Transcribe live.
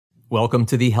Welcome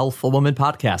to the Healthful Woman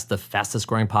Podcast, the fastest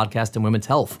growing podcast in women's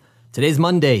health. Today's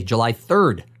Monday, July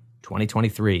 3rd,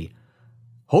 2023.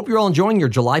 Hope you're all enjoying your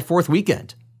July 4th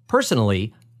weekend.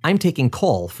 Personally, I'm taking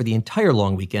call for the entire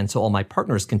long weekend so all my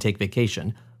partners can take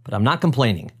vacation, but I'm not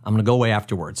complaining. I'm going to go away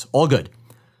afterwards. All good.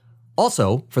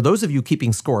 Also, for those of you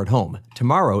keeping score at home,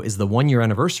 tomorrow is the 1-year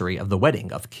anniversary of the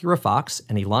wedding of Kira Fox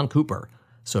and Elon Cooper.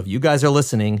 So if you guys are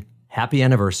listening, happy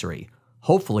anniversary.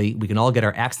 Hopefully, we can all get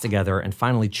our acts together and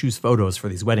finally choose photos for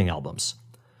these wedding albums.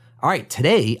 All right,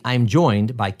 today I'm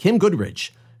joined by Kim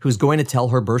Goodridge, who's going to tell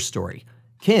her birth story.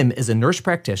 Kim is a nurse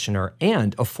practitioner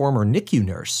and a former NICU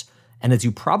nurse, and as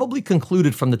you probably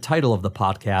concluded from the title of the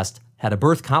podcast, had a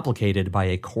birth complicated by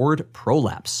a cord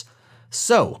prolapse.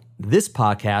 So, this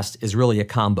podcast is really a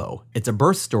combo. It's a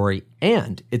birth story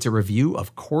and it's a review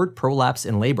of cord prolapse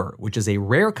in labor, which is a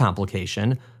rare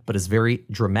complication, but is very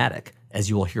dramatic, as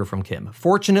you will hear from Kim.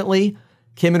 Fortunately,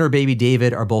 Kim and her baby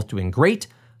David are both doing great,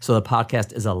 so the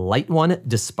podcast is a light one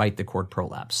despite the cord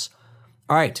prolapse.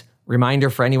 All right, reminder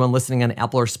for anyone listening on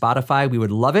Apple or Spotify, we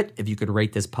would love it if you could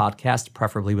rate this podcast,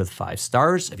 preferably with 5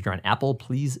 stars. If you're on Apple,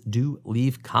 please do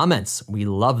leave comments. We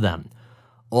love them.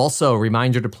 Also,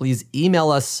 reminder to please email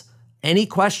us any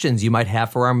questions you might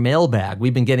have for our mailbag.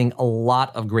 We've been getting a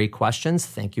lot of great questions.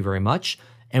 Thank you very much.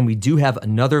 And we do have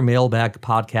another mailbag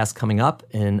podcast coming up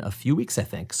in a few weeks, I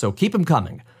think. So keep them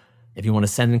coming. If you want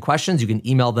to send in questions, you can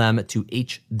email them to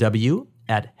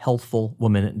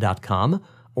hw@healthfulwoman.com,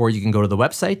 or you can go to the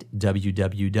website,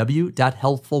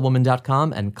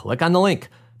 www.healthfulwoman.com, and click on the link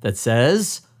that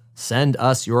says, send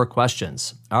us your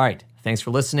questions. All right. Thanks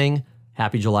for listening.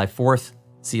 Happy July 4th.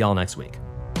 See y'all next week.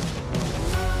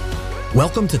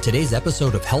 Welcome to today's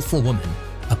episode of Healthful Woman,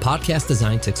 a podcast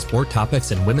designed to explore topics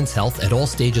in women's health at all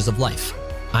stages of life.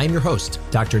 I'm your host,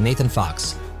 Dr. Nathan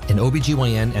Fox, an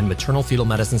OBGYN and maternal fetal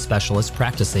medicine specialist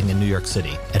practicing in New York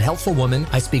City. At Healthful Woman,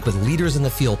 I speak with leaders in the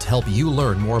field to help you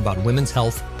learn more about women's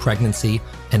health, pregnancy,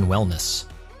 and wellness.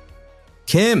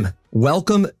 Kim,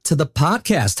 welcome to the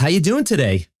podcast. How you doing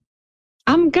today?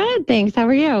 I'm good, thanks. How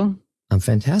are you? I'm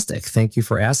fantastic. Thank you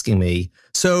for asking me.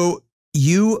 So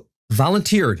you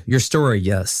volunteered your story.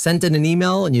 You sent in an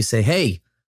email and you say, hey,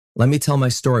 let me tell my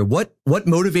story. What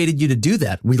motivated you to do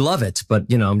that? We love it,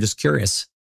 but I'm just curious.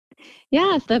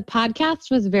 Yes, the podcast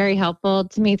was very helpful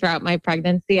to me throughout my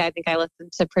pregnancy. I think I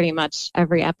listened to pretty much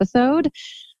every episode.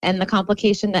 And the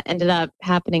complication that ended up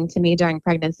happening to me during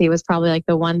pregnancy was probably like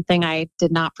the one thing I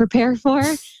did not prepare for.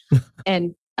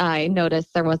 And I noticed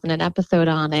there wasn't an episode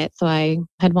on it, so I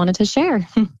had wanted to share.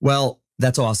 Well,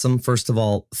 that's awesome. First of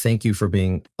all, thank you for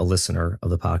being a listener of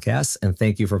the podcast, and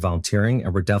thank you for volunteering.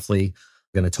 And we're definitely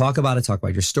going to talk about it, talk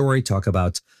about your story, talk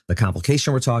about the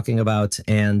complication we're talking about,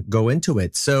 and go into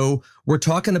it. So we're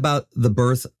talking about the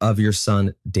birth of your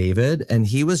son, David, and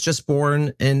he was just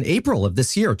born in April of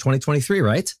this year, 2023,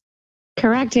 right?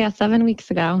 Correct. Yeah, 7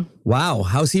 weeks ago. Wow.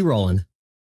 How's he rolling?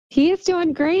 He is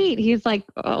doing great. He's like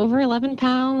over 11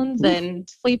 pounds and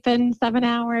sleeping 7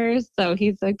 hours. So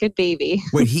he's a good baby.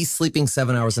 Wait, he's sleeping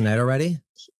 7 hours a night already?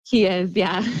 He is,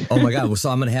 yeah. Oh my God. Well, so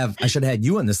I should have had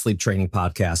you on the sleep training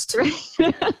podcast.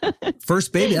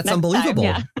 First baby. That's next unbelievable.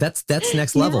 Time, yeah. That's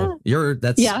next level. Yeah.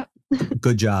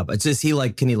 Good job. It's just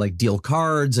can he like deal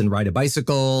cards and ride a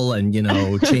bicycle and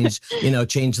change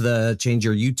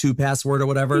your YouTube password or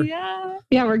whatever?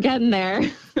 Yeah, we're getting there.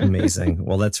 Amazing.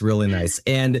 Well, that's really nice.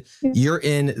 And you're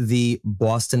in the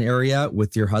Boston area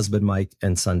with your husband Mike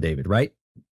and son David, right?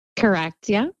 Correct.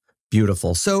 Yeah.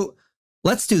 Beautiful. So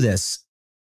let's do this.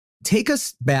 Take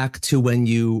us back to when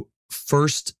you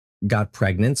first got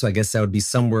pregnant. So I guess that would be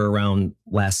somewhere around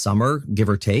last summer, give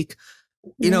or take.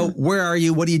 Where are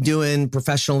you? What are you doing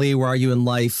professionally? Where are you in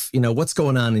life? What's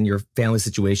going on in your family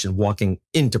situation walking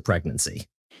into pregnancy?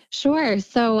 Sure.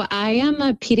 So I am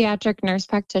a pediatric nurse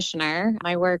practitioner.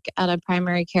 I work at a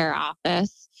primary care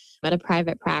office at a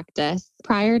private practice.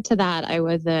 Prior to that, I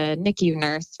was a NICU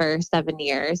nurse for 7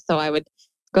 years. So I would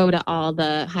go to all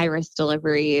the high-risk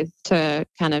deliveries to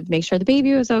kind of make sure the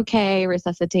baby was okay,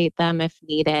 resuscitate them if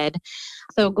needed.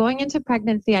 So going into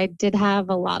pregnancy, I did have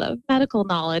a lot of medical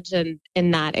knowledge in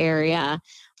that area.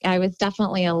 I was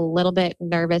definitely a little bit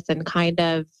nervous and kind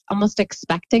of almost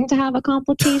expecting to have a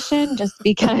complication just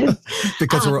because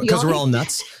we're all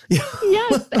nuts.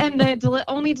 Yes, and the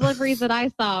only deliveries that I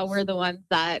saw were the ones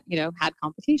that had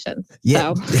complications.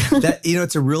 Yeah, so.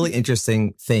 It's a really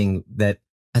interesting thing that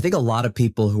I think a lot of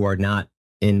people who are not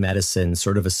in medicine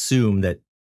sort of assume that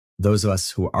those of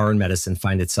us who are in medicine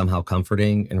find it somehow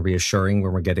comforting and reassuring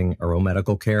when we're getting our own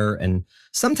medical care. And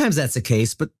sometimes that's the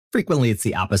case, but frequently it's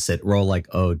the opposite. We're all like,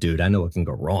 oh, dude, I know what can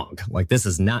go wrong. Like, this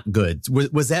is not good.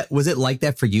 Was it like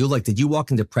that for you? Like, did you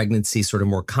walk into pregnancy sort of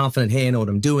more confident? Hey, I know what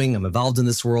I'm doing. I'm involved in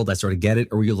this world. I sort of get it.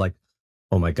 Or were you like,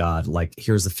 oh my God, like,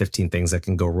 here's the 15 things that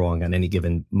can go wrong on any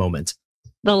given moment?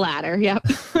 The latter. Yep.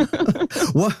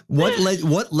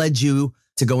 What led you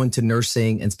to go into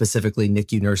nursing and specifically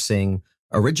NICU nursing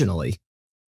originally?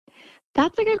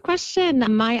 That's a good question.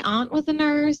 My aunt was a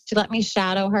nurse. She let me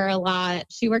shadow her a lot.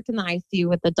 She worked in the ICU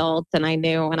with adults, and I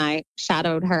knew when I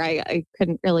shadowed her, I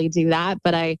couldn't really do that.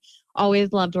 But I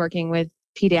always loved working with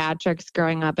pediatrics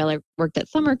growing up. I worked at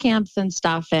summer camps and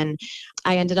stuff. And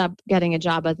I ended up getting a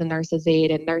job as a nurse's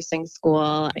aide in nursing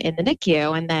school in the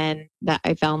NICU. And then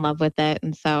I fell in love with it.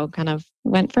 And so kind of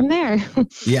went from there.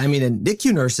 Yeah. I mean, and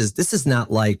NICU nurses, this is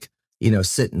not like,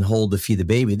 sit and hold to feed the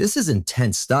baby. This is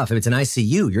intense stuff. I mean, it's an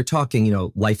ICU. You're talking,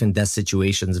 life and death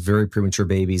situations, very premature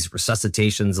babies,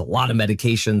 resuscitations, a lot of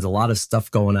medications, a lot of stuff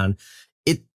going on.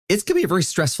 It's going to be a very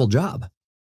stressful job.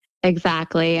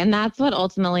 Exactly. And that's what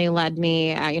ultimately led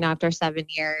me, after 7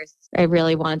 years, I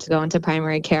really wanted to go into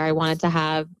primary care. I wanted to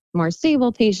have more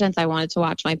stable patients. I wanted to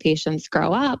watch my patients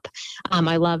grow up.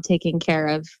 I love taking care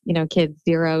of, kids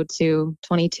 0 to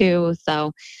 22.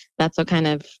 So that's what kind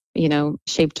of,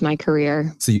 shaped my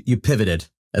career. So you pivoted,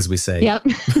 as we say. Yep,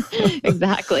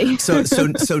 exactly.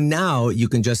 So now you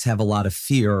can just have a lot of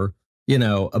fear,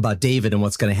 about David and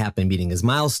what's going to happen, meeting his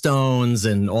milestones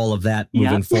and all of that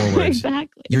moving forward.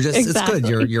 Exactly. It's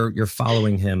good. You're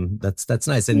following him. That's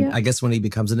nice. And I guess when he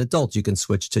becomes an adult, you can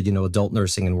switch to, adult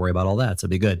nursing and worry about all that. So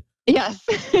it'd be good. Yes,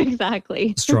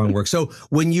 exactly. Strong work. So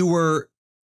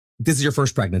this is your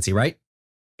first pregnancy, right?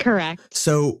 Correct.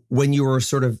 So when you were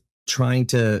sort of trying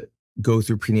to go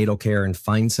through prenatal care and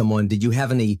find someone, did you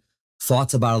have any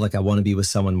thoughts about it? Like, I want to be with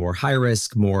someone more high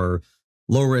risk, more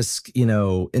low risk,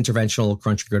 interventional,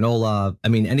 crunchy granola. I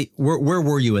mean, where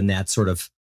were you in that sort of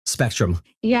spectrum?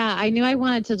 Yeah, I knew I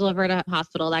wanted to deliver at a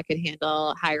hospital that could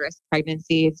handle high risk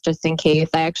pregnancies just in case.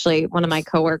 One of my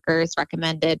coworkers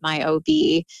recommended my OB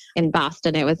in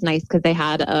Boston. It was nice because they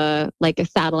had a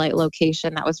satellite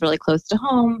location that was really close to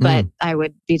home, but I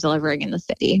would be delivering in the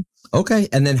city. Okay.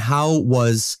 And then how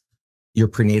was your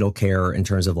prenatal care in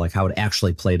terms of like how it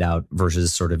actually played out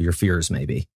versus sort of your fears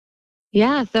maybe?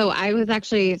 Yeah. So I was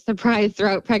actually surprised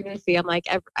throughout pregnancy. I'd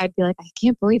be like, I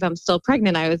can't believe I'm still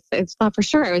pregnant. I thought for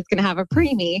sure I was going to have a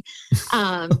preemie.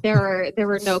 There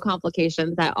were no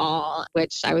complications at all,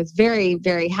 which I was very,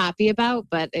 very happy about,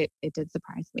 but it did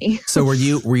surprise me. So were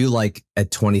you like at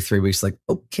 23 weeks, like,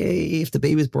 okay, if the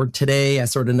baby's born today, I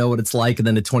sort of know what it's like. And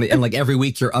then at 20, and like every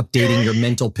week you're updating your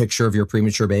mental picture of your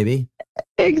premature baby?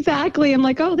 Exactly. I'm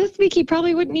like, oh, this week he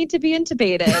probably wouldn't need to be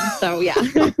intubated. So yeah.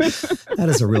 That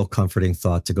is a real comforting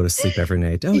thought to go to sleep every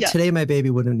night. Oh, Today my baby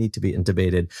wouldn't need to be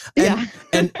intubated.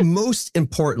 And most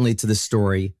importantly to the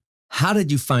story, how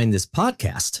did you find this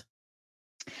podcast?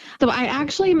 So I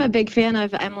actually am a big fan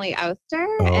of Emily Oster.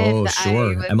 Oh,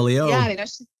 sure. Emily O.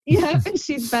 Yeah, and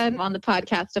she's been on the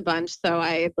podcast a bunch. So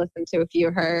I listened to a few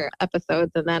of her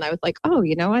episodes and then I was like, oh,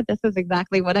 you know what? This is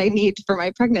exactly what I need for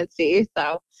my pregnancy.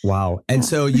 So. Wow. And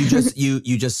so you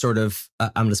just sort of,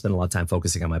 I'm going to spend a lot of time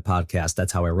focusing on my podcast.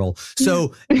 That's how I roll.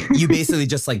 So you basically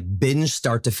just like binge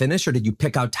start to finish, or did you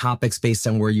pick out topics based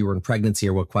on where you were in pregnancy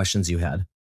or what questions you had?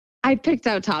 I picked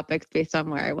out topics based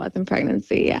on where I was in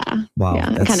pregnancy. Yeah. Wow. Yeah.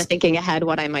 I'm kind of thinking ahead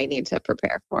what I might need to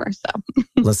prepare for. So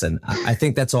listen, I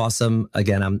think that's awesome.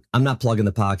 Again, I'm not plugging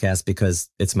the podcast because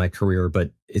it's my career,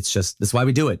 but that's why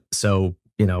we do it. So,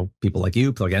 people like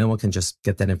you, like anyone can just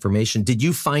get that information. Did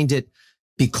you find it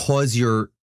because you're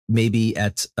maybe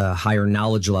at a higher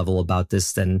knowledge level about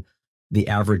this than the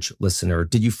average listener?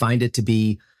 Did you find it to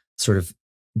be sort of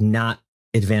not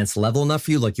advanced level enough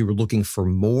for you? Like you were looking for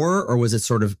more, or was it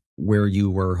sort of where you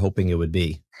were hoping it would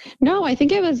be? No, I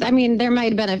think it was, there may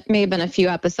have been a few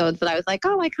episodes that I was like,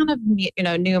 oh, I kind of,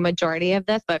 knew a majority of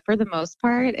this, but for the most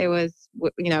part, it was,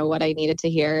 what I needed to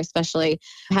hear, especially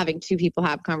having two people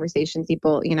have conversations.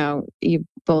 People, you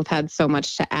both had so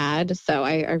much to add. So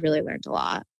I really learned a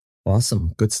lot.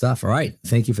 Awesome. Good stuff. All right.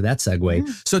 Thank you for that segue.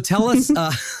 Yeah. So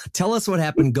tell us what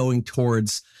happened going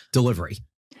towards delivery,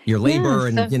 your labor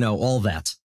and, all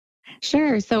that.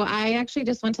 Sure. So I actually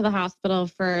just went to the hospital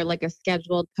for like a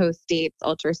scheduled post-dates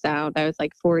ultrasound. I was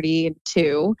like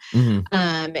 42.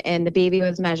 And the baby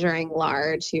was measuring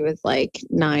large. He was like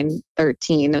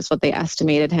 9-13 is what they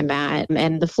estimated him at.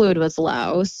 And the fluid was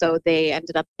low. So they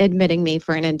ended up admitting me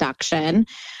for an induction.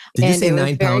 Did you say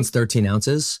 9 pounds, 13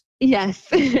 ounces? Yes.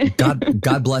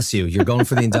 God bless you. You're going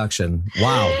for the induction.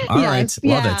 Wow. All right.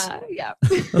 Love it. Yeah.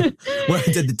 Well,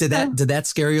 did that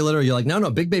scare you a little? You're like,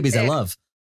 no, big babies I love.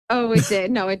 Oh, it did.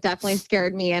 No, it definitely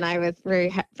scared me. And I was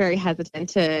very hesitant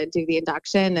to do the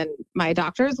induction. And my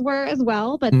doctors were as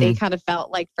well, but they kind of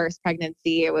felt like first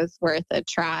pregnancy, it was worth a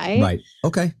try. Right.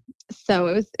 Okay. So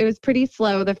it was pretty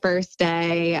slow the first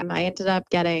day. I ended up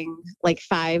getting like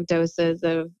 5 doses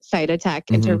of Cytotec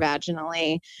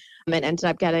intravaginally. And ended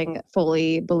up getting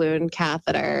fully balloon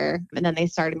catheter. And then they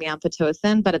started me on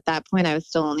Pitocin. But at that point, I was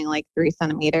still only like 3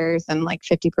 centimeters and like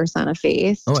 50%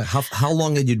 effaced. Oh, how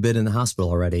long had you been in the hospital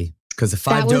already? Because the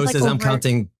 5 doses, I'm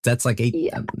counting, that's like 8.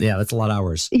 Yeah, that's a lot of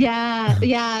hours. Yeah.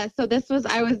 So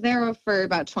I was there for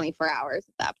about 24 hours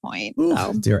at that point. Ooh,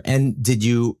 so. Dear. And did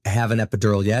you have an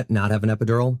epidural yet? Not have an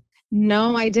epidural?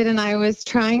 No, I didn't. I was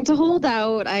trying to hold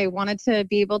out. I wanted to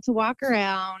be able to walk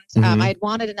around. I'd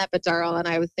wanted an epidural, and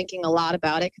I was thinking a lot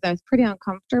about it because I was pretty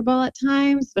uncomfortable at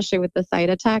times, especially with the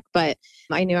Cytotec, but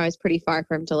I knew I was pretty far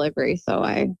from delivery, so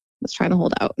I was trying to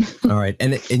hold out. All right.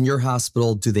 And in your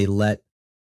hospital, do they let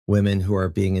women who are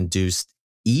being induced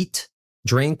eat,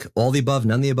 drink, all the above,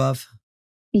 none of the above?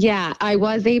 Yeah, I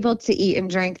was able to eat and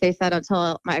drink. They said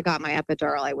until I got my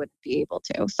epidural, I wouldn't be able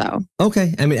to. So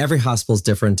okay. I mean, every hospital is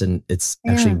different, and it's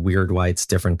actually weird why it's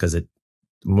different because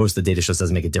most of the data shows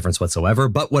doesn't make a difference whatsoever.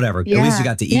 But whatever, at least you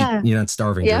got to eat. You're not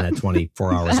starving during that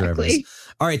 24 hours or whatever it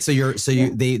is. All right, so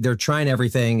they're trying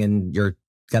everything, and you're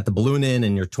got the balloon in,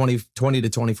 and you're 20 to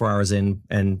 24 hours in,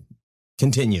 and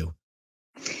continue.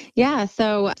 Yeah,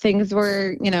 so things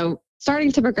were,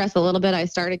 starting to progress a little bit. I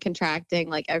started contracting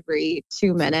like every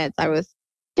 2 minutes. I was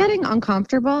getting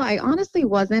uncomfortable. I honestly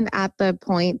wasn't at the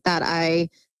point that I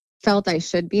felt I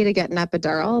should be to get an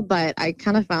epidural, but I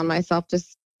kind of found myself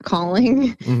just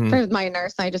calling for my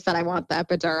nurse. I just said, I want the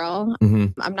epidural.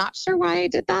 I'm not sure why I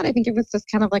did that. I think it was just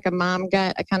kind of like a mom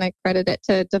gut. I kind of credit it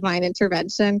to divine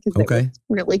intervention because it was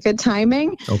really good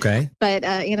timing. Okay. But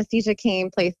anesthesia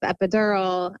came, placed the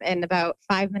epidural, and about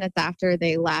 5 minutes after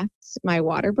they left, my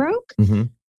water broke.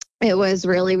 It was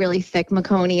really, really thick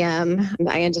meconium.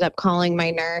 I ended up calling my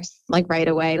nurse like right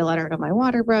away to let her know my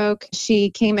water broke.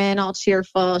 She came in all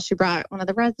cheerful. She brought one of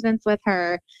the residents with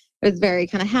her. I was very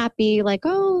kind of happy, like,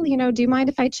 oh, do you mind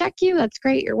if I check you? That's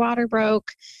great. Your water broke.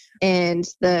 And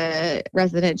the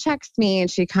resident checks me,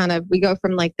 and we go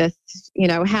from like this,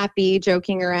 happy,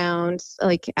 joking around,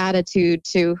 like attitude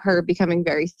to her becoming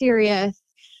very serious.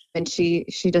 And she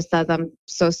just says, I'm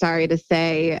so sorry to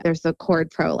say there's a cord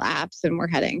prolapse and we're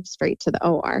heading straight to the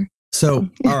OR. So,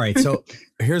 all right. So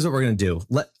here's what we're going to do.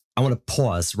 I want to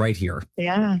pause right here.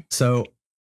 Yeah. So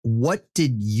what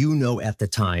did you know at the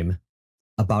time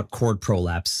about cord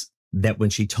prolapse that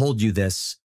when she told you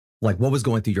this, like what was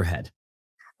going through your head?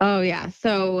 Oh, yeah.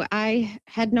 So I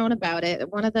had known about it.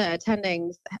 One of the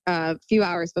attendings a few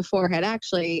hours before had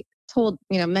actually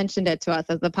mentioned it to us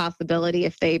as a possibility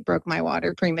if they broke my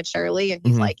water prematurely. And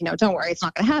he's like, don't worry, it's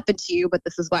not going to happen to you, but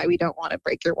this is why we don't want to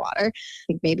break your water. I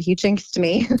think maybe he jinxed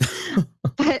me.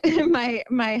 But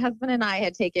my husband and I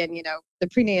had taken, the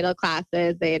prenatal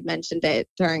classes. They had mentioned it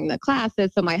during the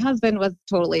classes. So my husband was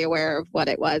totally aware of what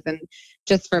it was. And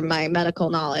just from my medical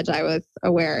knowledge, I was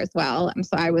aware as well. And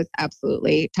so I was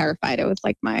absolutely terrified. It was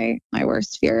like my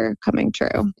worst fear coming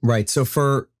true. Right. So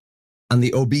on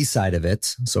the OB side of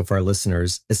it, so for our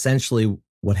listeners, essentially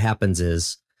what happens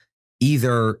is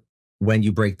either when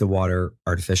you break the water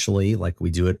artificially, like we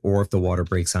do it, or if the water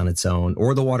breaks on its own,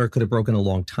 or the water could have broken a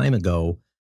long time ago,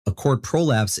 a cord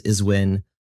prolapse is when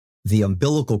the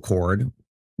umbilical cord,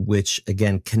 which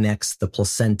again connects the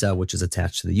placenta, which is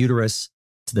attached to the uterus,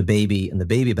 to the baby and the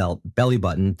baby belly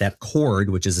button, that cord,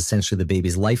 which is essentially the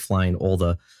baby's lifeline, all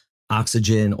the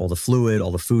oxygen, all the fluid,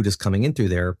 all the food is coming in through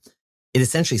there. It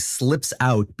essentially slips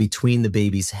out between the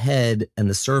baby's head and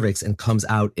the cervix and comes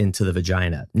out into the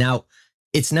vagina. Now,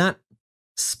 it's not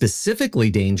specifically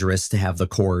dangerous to have the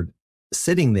cord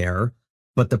sitting there,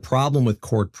 but the problem with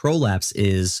cord prolapse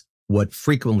is what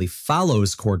frequently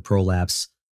follows cord prolapse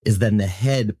is then the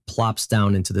head plops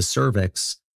down into the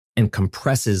cervix and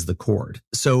compresses the cord.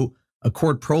 So a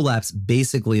cord prolapse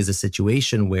basically is a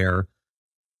situation where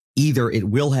either it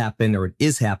will happen or it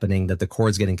is happening that the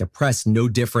cord's getting compressed, no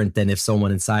different than if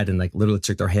someone inside and like literally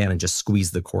took their hand and just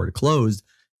squeezed the cord closed.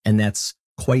 And that's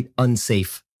quite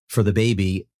unsafe for the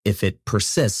baby if it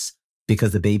persists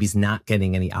because the baby's not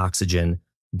getting any oxygen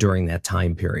during that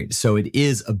time period. So it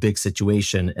is a big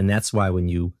situation. And that's why when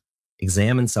you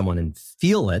examine someone and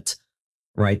feel it,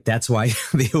 right, that's why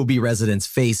the OB resident's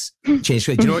face changed.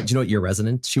 Do you know what your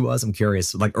resident she was? I'm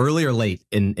curious, like early or late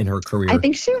in her career? I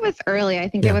think she was early. I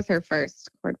think it was her first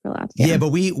cord prolapse. Yeah, but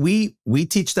we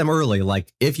teach them early,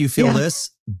 like if you feel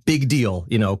this, big deal,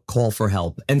 call for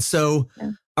help. And so,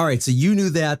 all right, so you knew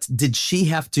that. Did she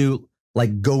have to,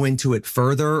 like go into it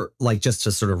further, like just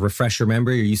to sort of refresh your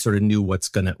memory, or you sort of knew what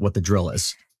the drill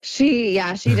is? She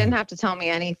didn't have to tell me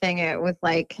anything. It was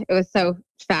so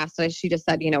fast. So she just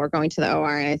said, we're going to the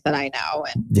OR. And I said, I know.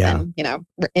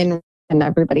 And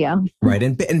everybody else. Right.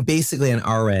 And basically on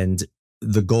our end,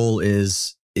 the goal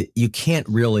is you can't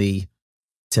really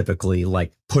typically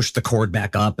like push the cord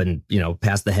back up and,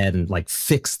 past the head and like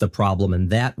fix the problem in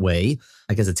that way.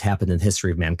 I guess it's happened in the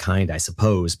history of mankind, I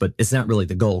suppose, but it's not really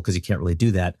the goal because you can't really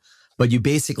do that. But you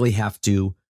basically have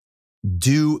to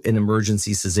do an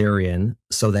emergency cesarean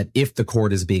so that if the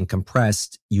cord is being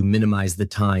compressed, you minimize the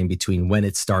time between when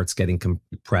it starts getting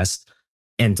compressed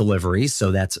and delivery.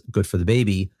 So that's good for the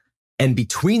baby. And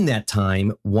between that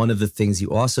time, one of the things you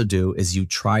also do is you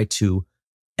try to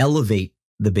elevate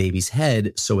the baby's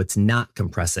head so it's not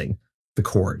compressing the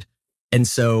cord. And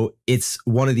so it's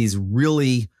one of these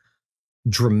really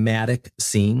dramatic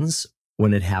scenes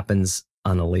when it happens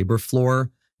on a labor floor,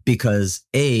 because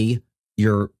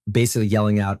you're basically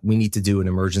yelling out, we need to do an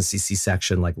emergency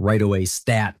C-section, like right away,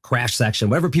 stat, crash section,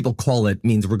 whatever people call it,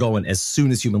 means we're going as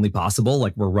soon as humanly possible.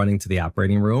 Like we're running to the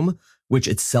operating room, which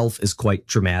itself is quite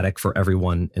dramatic for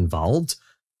everyone involved.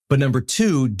 But number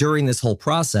two, during this whole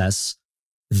process,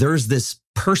 there's this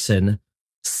person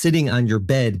sitting on your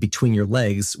bed between your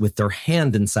legs with their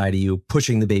hand inside of you,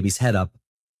 pushing the baby's head up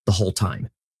the whole time.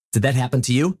 Did that happen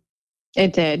to you?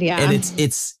 It did, yeah. And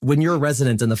it's when you're a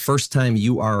resident and the first time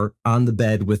you are on the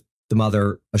bed with the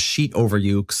mother, a sheet over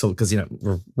you, because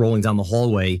we're rolling down the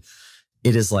hallway,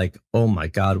 it is like, oh my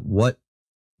God, what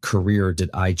career did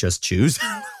I just choose?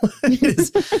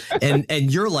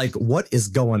 and you're like, what is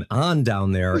going on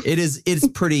down there? It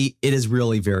is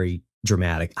really very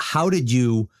dramatic. How did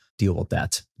you deal with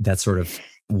that sort of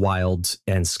wild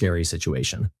and scary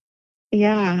situation?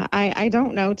 Yeah, I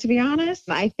don't know, to be honest.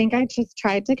 I think I just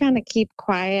tried to kind of keep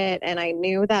quiet, and I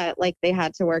knew that like they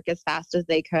had to work as fast as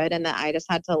they could and that I just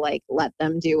had to like let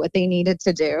them do what they needed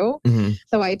to do. Mm-hmm.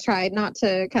 So I tried not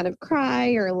to kind of cry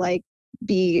or like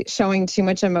be showing too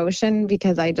much emotion,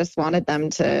 because I just wanted them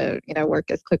to,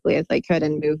 work as quickly as they could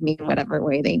and move me whatever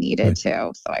way they needed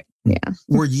to. So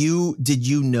did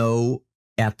you know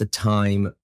at the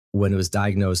time when it was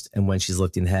diagnosed and when she's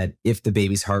lifting the head, if the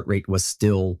baby's heart rate was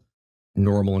still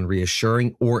normal and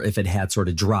reassuring, or if it had sort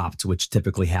of dropped, which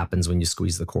typically happens when you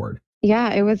squeeze the cord?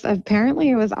 Yeah, it was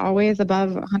always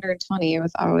above 120. It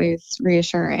was always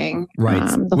reassuring. Right.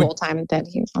 The whole time that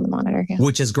he was on the monitor. Yeah.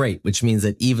 Which is great, which means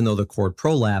that even though the cord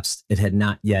prolapsed, it had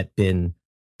not yet been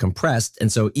compressed.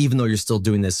 And so even though you're still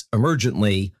doing this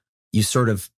emergently, you sort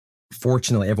of,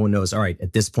 fortunately, everyone knows, all right,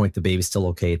 at this point, the baby's still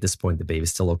okay. At this point, the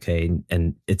baby's still okay.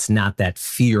 And it's not that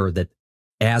fear that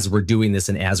as we're doing this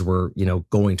and as we're,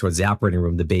 going towards the operating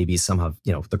room, the baby somehow,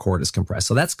 the cord is compressed.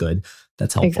 So that's good.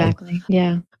 That's helpful. Exactly.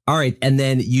 Yeah. All right. And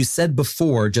then you said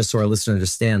before, just so our listeners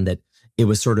understand, that it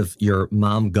was sort of your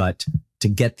mom gut to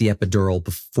get the epidural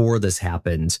before this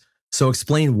happened. So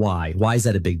explain why. Why is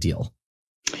that a big deal?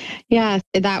 Yeah,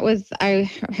 I was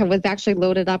actually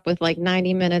loaded up with like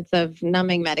 90 minutes of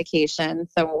numbing medication.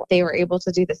 So they were able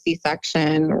to do the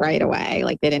C-section right away.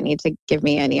 Like they didn't need to give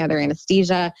me any other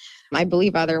anesthesia. I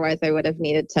believe otherwise I would have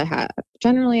needed to have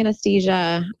general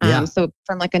anesthesia. So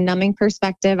from like a numbing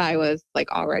perspective, I was like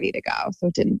all ready to go. So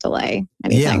it didn't delay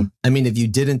anything. Yeah. I mean, if you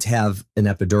didn't have an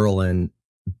epidural in,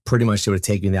 pretty much they would have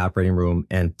taken you in the operating room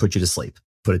and put you to sleep,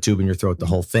 put a tube in your throat, the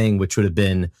whole thing, which would have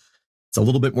been, it's a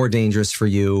little bit more dangerous for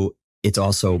you. It's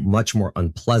also much more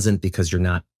unpleasant because you're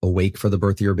not awake for the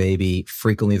birth of your baby.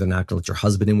 Frequently, they're not going to let your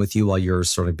husband in with you while you're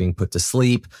sort of being put to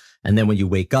sleep. And then when you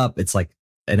wake up, it's like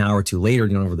an hour or two later,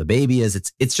 you don't know where the baby is.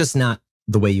 It's just not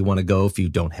the way you want to go if you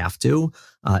don't have to.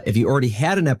 If you already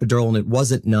had an epidural and it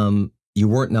wasn't numb, you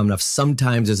weren't numb enough.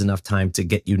 Sometimes there's enough time to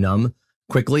get you numb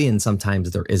quickly, and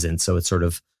sometimes there isn't. So it's sort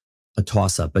of a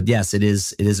toss up. But yes, it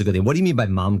is a good thing. What do you mean by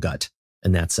mom gut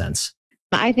in that sense?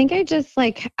 I think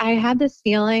I had this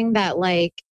feeling that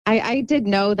I did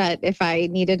know that if I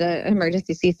needed an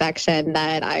emergency C-section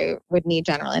that I would need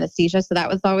general anesthesia. So that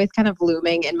was always kind of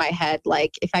looming in my head.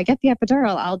 Like if I get the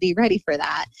epidural, I'll be ready for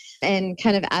that. And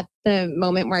kind of at the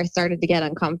moment where I started to get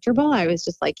uncomfortable, I was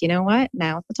just like, you know what,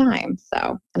 now's the time.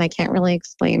 So, and I can't really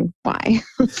explain why.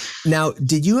 Now,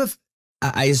 did you have,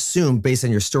 I assume based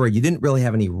on your story, you didn't really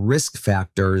have any risk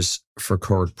factors for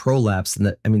cord prolapse.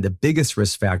 And the biggest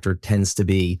risk factor tends to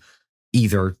be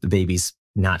either the baby's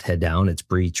not head down, it's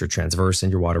breech or transverse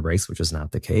and your water breaks, which is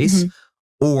not the case.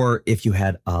 Mm-hmm. Or if you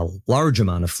had a large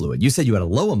amount of fluid. You said you had a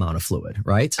low amount of fluid,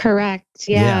 right? Correct.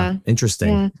 Yeah. Interesting.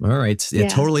 Yeah. All right. Yeah.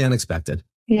 Totally unexpected.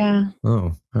 Yeah.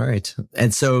 Oh, all right.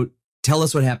 And so tell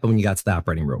us what happened when you got to the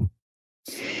operating room.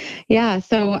 Yeah.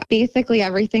 So basically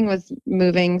everything was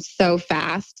moving so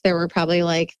fast. There were probably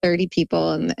like 30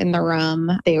 people in the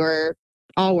room. They were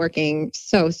all working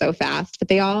so fast, but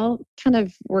they all kind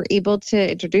of were able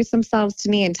to introduce themselves to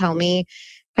me and tell me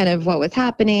kind of what was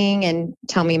happening and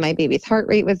tell me my baby's heart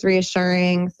rate was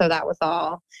reassuring. So that was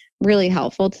all really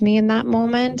helpful to me in that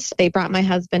moment. They brought my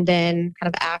husband in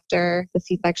kind of after the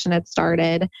C-section had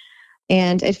started.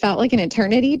 And it felt like an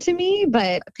eternity to me,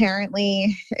 but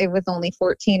apparently it was only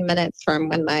 14 minutes from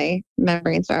when my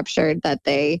membranes ruptured that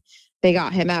they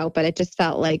got him out. But it just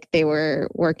felt like they were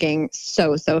working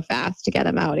so fast to get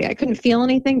him out. I couldn't feel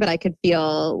anything, but I could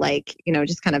feel like,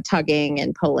 just kind of tugging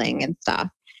and pulling and stuff.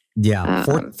 Yeah,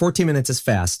 14 minutes is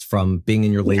fast from being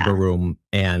in your labor room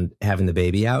and having the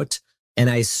baby out. And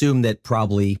I assume that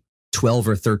probably 12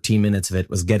 or 13 minutes of it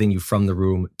was getting you from the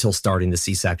room till starting the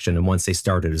C-section. And once they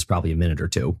started, it was probably a minute or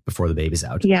two before the baby's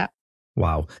out. Yeah.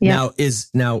 Wow. Yeah.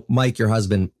 Now, Mike, your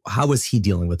husband, how was he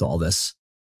dealing with all this?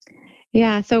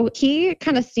 Yeah. So he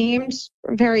kind of seemed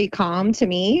very calm to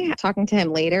me. Talking to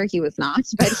him later, he was not,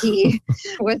 but he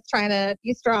was trying to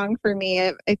be strong for me.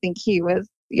 I think he was,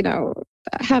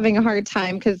 having a hard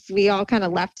time because we all kind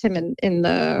of left him in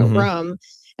the room.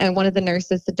 And one of the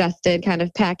nurses suggested kind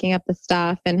of packing up the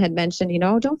stuff and had mentioned,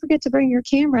 don't forget to bring your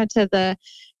camera to the,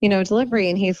 delivery.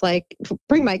 And he's like,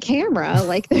 bring my camera.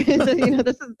 Like,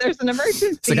 there's an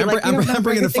emergency. Like, I'm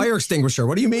bringing a fire extinguisher.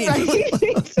 What do you mean?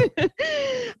 Right?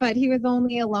 But he was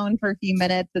only alone for a few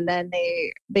minutes, and then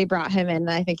they brought him in.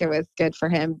 And I think it was good for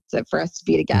him for us to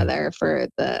be together for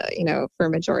the, for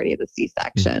majority of the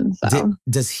C-section. So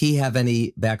does he have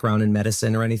any background in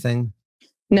medicine or anything?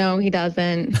 No, he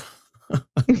doesn't.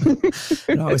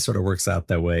 It always sort of works out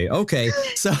that way. Okay.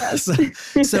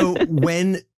 So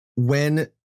when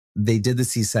they did the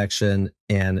C-section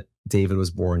and David was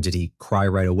born, did he cry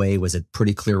right away? Was it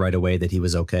pretty clear right away that he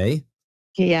was okay?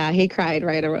 Yeah, he cried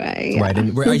right away. Yeah. Right.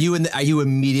 And are you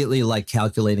immediately like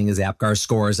calculating his APGAR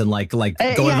scores and like going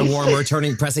to the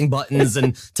warmer, pressing buttons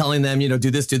and telling them,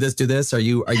 do this, do this, do this? Are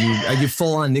you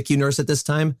full on NICU nurse at this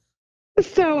time?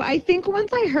 So I think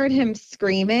once I heard him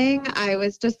screaming, I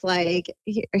was just like,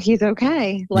 he's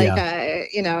okay. Like,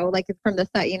 like from the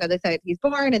set, they said he's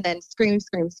born, and then scream,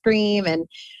 scream, scream. And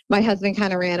my husband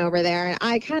kind of ran over there, and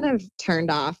I kind of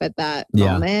turned off at that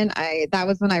moment. That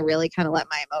was when I really kind of let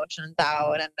my emotions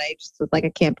out. And I just was like,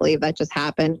 I can't believe that just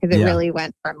happened, because it really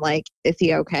went from like, is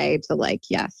he okay, to like,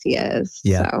 yes, he is.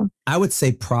 Yeah. So I would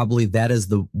say probably that is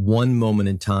the one moment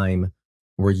in time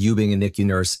where you being a NICU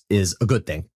nurse is a good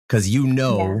thing. Because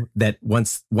that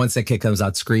once that kid comes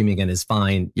out screaming and is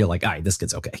fine, you're like, all right, this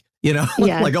kid's okay.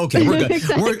 Like, okay, we're good.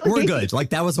 Exactly. We're good. Like,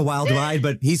 that was a wild ride,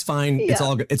 but he's fine. Yeah.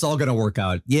 It's all going to work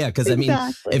out. Yeah. Because I mean,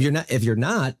 if you're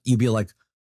not, you'd be like,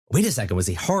 wait a second, was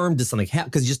he harmed? Did something happen?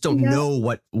 Because you just don't know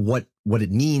what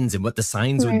it means and what the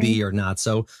signs would be or not.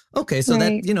 So, okay. So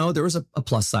that, there was a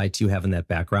plus side to you having that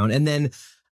background. And then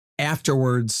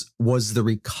afterwards, was the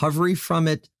recovery from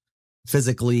it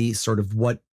physically sort of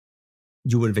what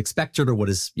you would have expected, or what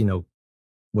is,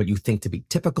 what you think to be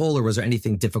typical, or was there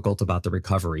anything difficult about the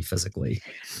recovery physically?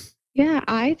 Yeah,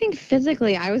 I think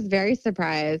physically, I was very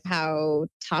surprised how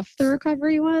tough the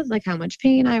recovery was, like how much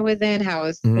pain I was in, how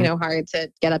it was, hard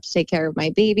to get up to take care of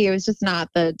my baby. It was just not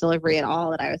the delivery at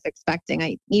all that I was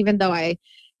expecting. Even though I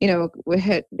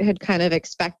had kind of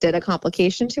expected a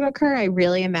complication to occur, I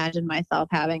really imagined myself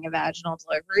having a vaginal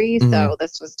delivery. So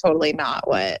this was totally not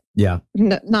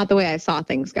not the way I saw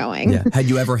things going. Yeah. Had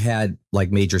you ever had like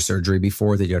major surgery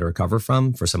before that you had to recover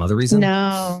from for some other reason?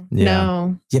 No. Yeah.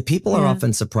 People are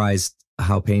often surprised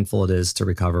how painful it is to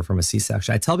recover from a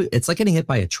C-section. I tell you, it's like getting hit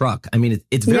by a truck. I mean,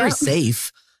 it's very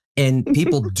safe, and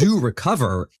people do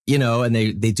recover, and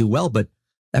they do well, but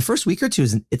that first week or two,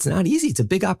 it's not easy. It's a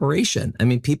big operation. I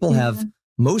mean, people have,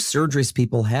 most surgeries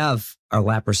people have are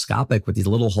laparoscopic with these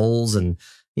little holes, and,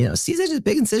 C-section is a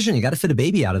big incision. You got to fit a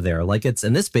baby out of there. Like and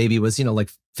this baby was,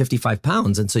 like 55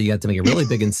 pounds. And so you had to make a really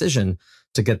big incision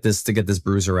to get this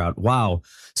bruiser out. Wow.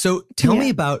 So tell me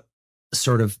about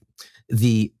sort of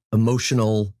the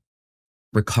emotional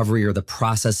recovery or the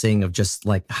processing of just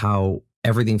like how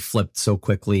everything flipped so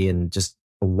quickly and just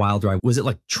a wild ride. Was it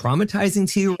like traumatizing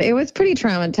to you? It was pretty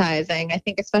traumatizing. I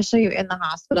think especially in the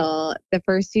hospital, the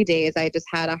first few days, I just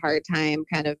had a hard time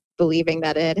kind of believing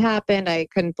that it had happened. I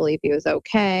couldn't believe he was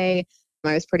okay.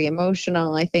 I was pretty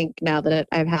emotional. I think now that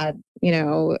I've had,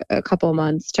 a couple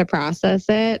months to process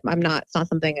it, it's not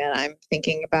something that I'm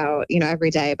thinking about,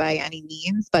 every day by any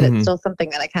means, but it's still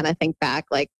something that I kind of think back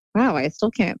like, wow, I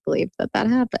still can't believe that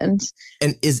happened.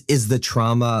 And is the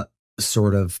trauma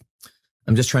sort of,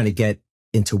 I'm just trying to get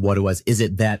into what it was. Is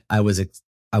it that I was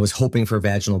hoping for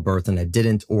vaginal birth and I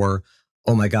didn't, or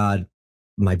oh my God,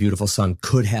 my beautiful son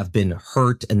could have been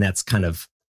hurt. And that's kind of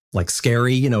like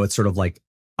scary. It's sort of like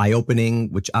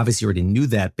eye-opening, which obviously you already knew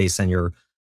that based on your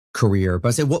career. But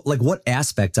I say, what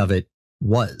aspect of it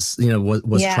was Yeah.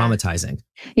 traumatizing?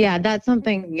 Yeah, that's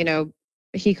something,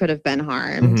 he could have been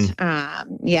harmed.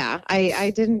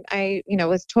 I didn't,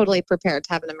 was totally prepared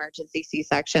to have an emergency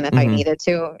C-section if I needed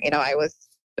to. I was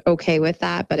okay with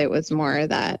that, but it was more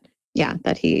that,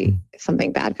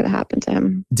 something bad could have happened to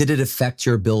him. Did it affect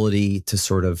your ability to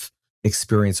sort of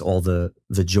experience all the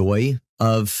joy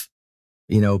of,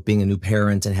 being a new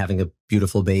parent and having a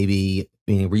beautiful baby?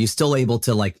 Meaning, were you still able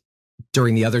to, like,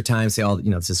 during the other times say, oh,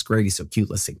 this is great, he's so cute,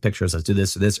 let's take pictures, let's do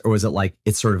this or this? Or was it like,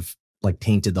 it sort of like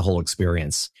tainted the whole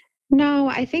experience? No,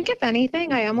 I think if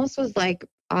anything, I almost was like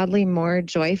oddly more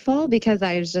joyful because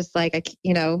I was just like,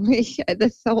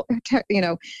 this whole,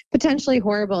 potentially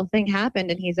horrible thing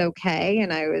happened and he's okay.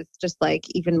 And I was just like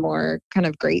even more kind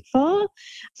of grateful.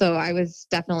 So I was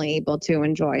definitely able to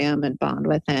enjoy him and bond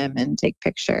with him and take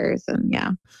pictures and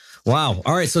yeah. Wow.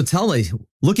 All right. So tell me,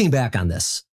 looking back on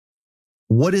this,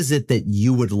 what is it that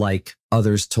you would like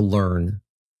others to learn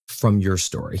from your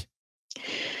story?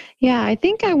 Yeah, I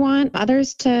think I want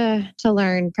others to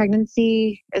learn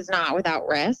pregnancy is not without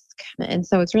risk. And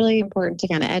so it's really important to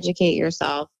kind of educate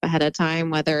yourself ahead of time,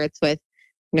 whether it's with,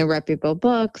 reputable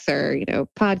books or,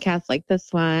 podcasts like this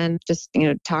one, just,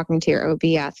 talking to your OB,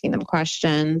 asking them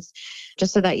questions,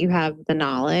 just so that you have the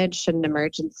knowledge should an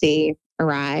emergency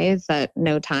arise that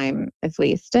no time is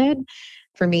wasted.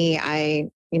 For me, I,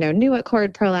 knew what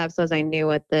cord prolapse was. I knew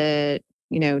what the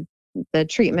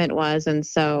treatment was. And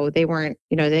so they weren't,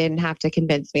 they didn't have to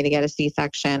convince me to get a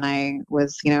C-section. I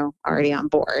was, already on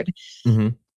board.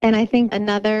 And I think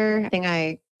another thing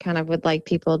I kind of would like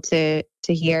people to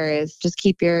hear is just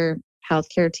keep your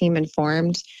healthcare team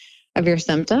informed of your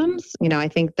symptoms. I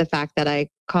think the fact that I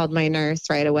called my nurse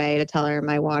right away to tell her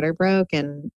my water broke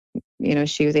and,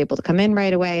 she was able to come in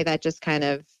right away, that just kind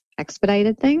of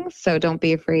expedited things. So don't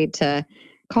be afraid to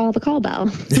call the call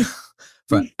bell.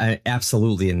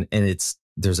 Absolutely. And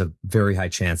there's a very high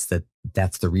chance that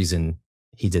that's the reason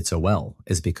he did so well,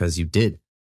 is because you did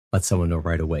let someone know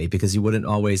right away, because you wouldn't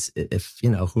always, if,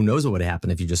 who knows what would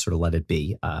happen if you just sort of let it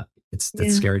be. It's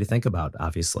scary to think about,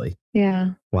 obviously.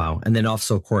 Yeah. Wow. And then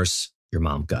also, of course, your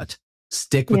mom gut.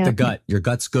 Stick with the gut. Your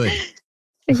gut's good.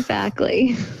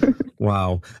 Exactly.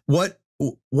 Wow. What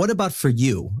about for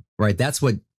you, right? That's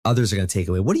what others are going to take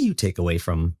away. What do you take away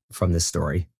from this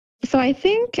story? So I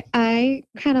think I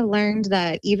kind of learned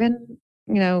that even,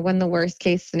 when the worst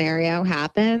case scenario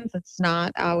happens, it's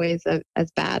not always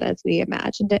as bad as we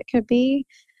imagined it could be.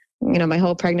 My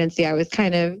whole pregnancy, I was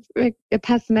kind of a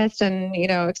pessimist and,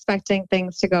 expecting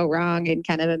things to go wrong and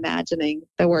kind of imagining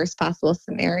the worst possible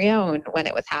scenario. And when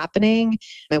it was happening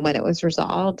and when it was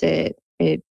resolved, it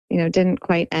didn't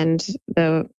quite end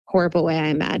the horrible way I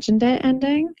imagined it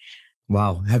ending.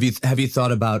 Wow. Have you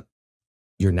thought about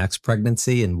your next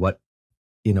pregnancy and what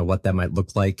that might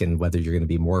look like, and whether you're going to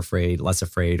be more afraid, less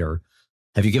afraid, or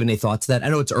have you given any thought to that? I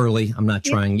know it's early. I'm not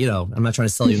trying, I'm not trying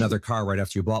to sell you another car right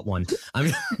after you bought one. I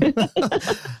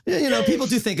mean, people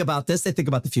do think about this. They think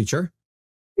about the future.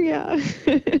 Yeah.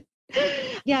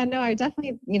 Yeah, no, I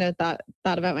definitely, thought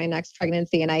about my next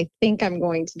pregnancy, and I think I'm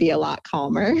going to be a lot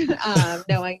calmer,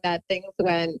 knowing that things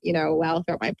went, well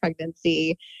throughout my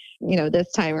pregnancy,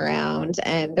 this time around.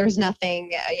 And there's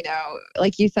nothing,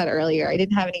 like you said earlier, I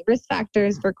didn't have any risk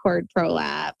factors for cord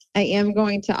prolapse. I am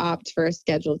going to opt for a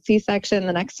scheduled C-section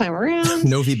the next time around.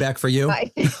 No feedback for you?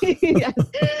 Yes,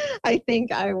 I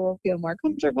think I will feel more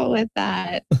comfortable with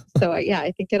that. So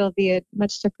I think it'll be a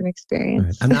much different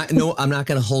experience. Right. I'm not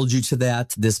going to hold you to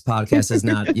that. This podcast is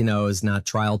not, is not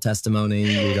trial testimony.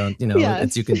 You don't,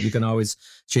 Yes. you can always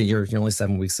change. You're only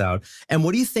 7 weeks out. And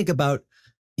what do you think about,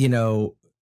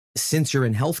 since you're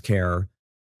in healthcare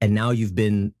and now you've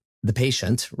been the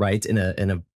patient, right, in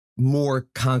a more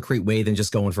concrete way than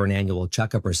just going for an annual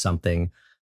checkup or something,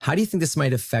 how do you think this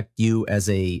might affect you as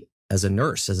a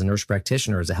nurse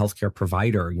practitioner, as a healthcare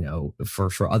provider,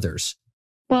 for others?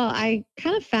 Well, I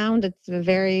kind of found it's a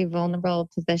very vulnerable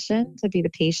position to be the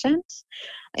patient.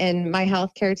 And my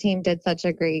healthcare team did such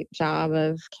a great job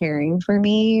of caring for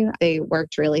me. They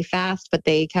worked really fast, but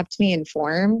they kept me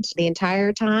informed the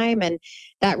entire time. And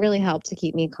that really helped to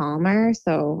keep me calmer.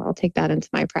 So I'll take that into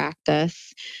my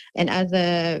practice. And as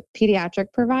a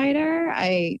pediatric provider,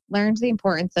 I learned the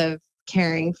importance of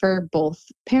caring for both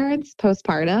parents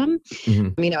postpartum.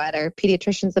 At our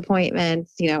pediatrician's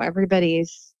appointments,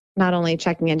 everybody's not only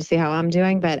checking in to see how I'm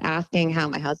doing, but asking how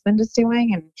my husband is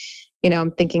doing. And,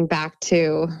 I'm thinking back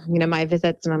to, my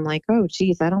visits and I'm like, oh,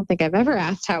 geez, I don't think I've ever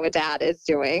asked how a dad is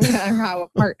doing or how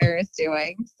a partner is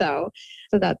doing. So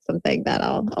that's something that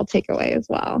I'll take away as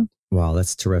well. Wow,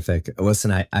 that's terrific.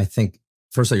 Listen, I think,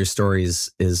 first of all, your story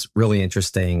is really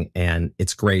interesting and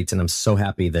it's great. And I'm so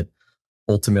happy that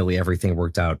ultimately everything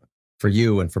worked out for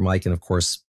you and for Mike and, of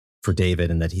course, for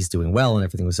David, and that he's doing well and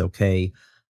everything was okay.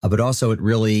 But also, it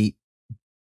really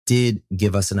did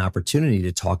give us an opportunity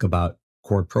to talk about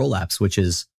cord prolapse, which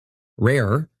is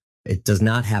rare. It does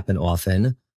not happen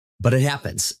often, but it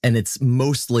happens. And it's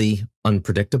mostly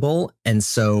unpredictable. And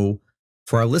so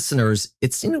for our listeners,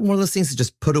 it's one of those things to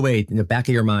just put away in the back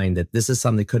of your mind that this is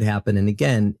something that could happen. And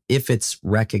again, if it's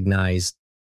recognized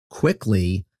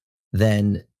quickly,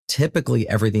 then typically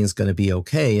everything's going to be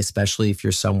okay, especially if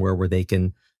you're somewhere where they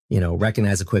can,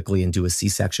 recognize it quickly and do a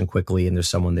C-section quickly. And there's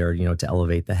someone there, to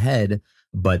elevate the head.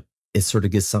 But it sort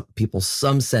of gives some people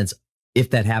some sense, if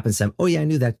that happens to them, oh yeah, I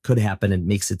knew that could happen, and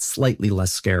makes it slightly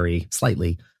less scary,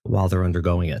 while they're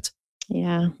undergoing it.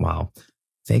 Yeah. Wow.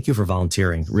 Thank you for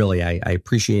volunteering. Really, I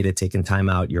appreciate it, taking time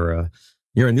out. You're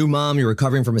a new mom, you're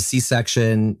recovering from a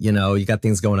C-section, you got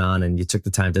things going on, and you took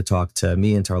the time to talk to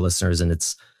me and to our listeners, and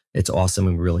it's awesome,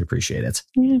 and we really appreciate it.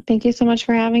 Yeah, thank you so much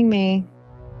for having me.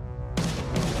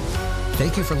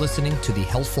 Thank you for listening to the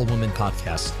Healthful Woman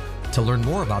podcast. To learn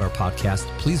more about our podcast,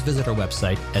 please visit our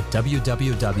website at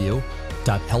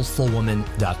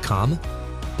www.healthfulwoman.com.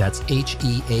 That's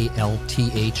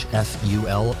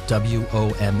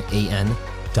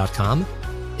HEALTHFULWOMAN.com.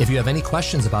 If you have any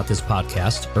questions about this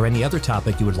podcast or any other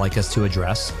topic you would like us to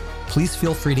address, please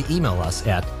feel free to email us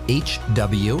at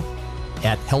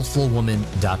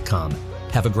hw@healthfulwoman.com.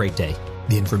 Have a great day.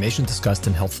 The information discussed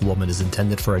in Healthful Woman is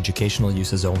intended for educational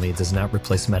uses only. It does not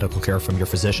replace medical care from your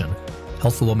physician.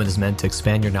 Healthful Woman is meant to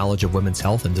expand your knowledge of women's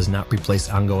health and does not replace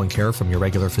ongoing care from your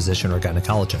regular physician or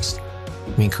gynecologist.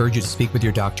 We encourage you to speak with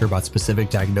your doctor about specific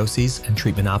diagnoses and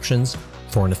treatment options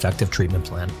for an effective treatment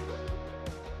plan.